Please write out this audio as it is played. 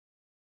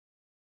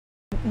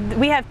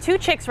we have 2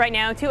 chicks right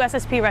now, 2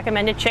 SSP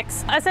recommended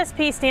chicks.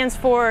 SSP stands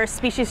for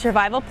Species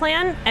Survival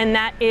Plan, and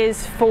that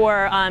is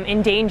for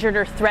endangered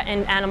or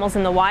threatened animals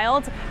in the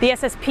wild. The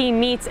SSP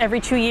meets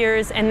every 2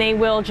 years, and they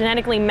will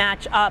genetically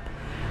match up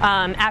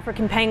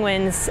African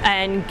penguins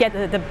and get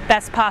the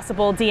best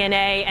possible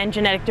DNA and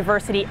genetic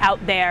diversity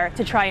out there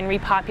to try and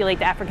repopulate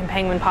the African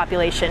penguin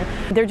population.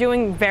 They're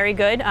doing very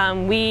good.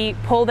 We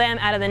pull them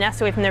out of the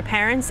nest away from their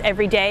parents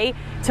every day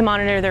to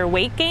monitor their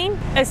weight gain.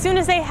 As soon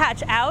as they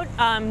hatch out,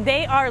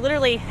 they are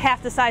literally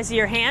half the size of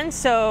your hand,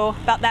 so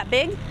about that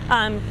big,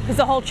 because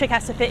the whole chick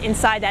has to fit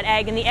inside that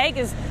egg, and the egg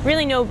is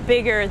really no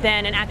bigger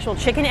than an actual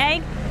chicken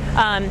egg.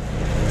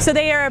 So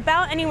they are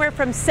about anywhere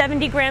from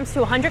 70 grams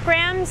to 100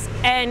 grams,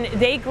 and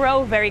they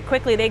grow very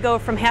quickly. They go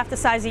from half the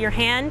size of your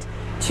hand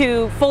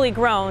to fully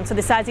grown, so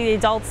the size of the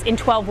adults, in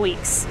 12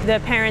 weeks. The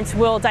parents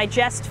will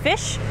digest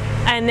fish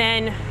and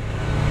then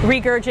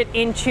regurgitate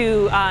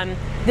into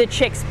the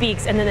chick's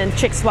beaks, and then the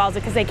chick swallows it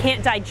because they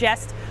can't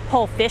digest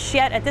whole fish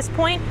yet at this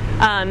point.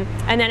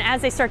 And then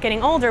as they start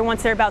getting older,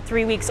 once they're about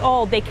 3 weeks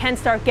old, they can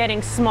start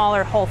getting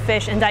smaller whole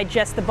fish and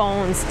digest the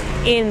bones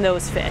in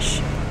those fish.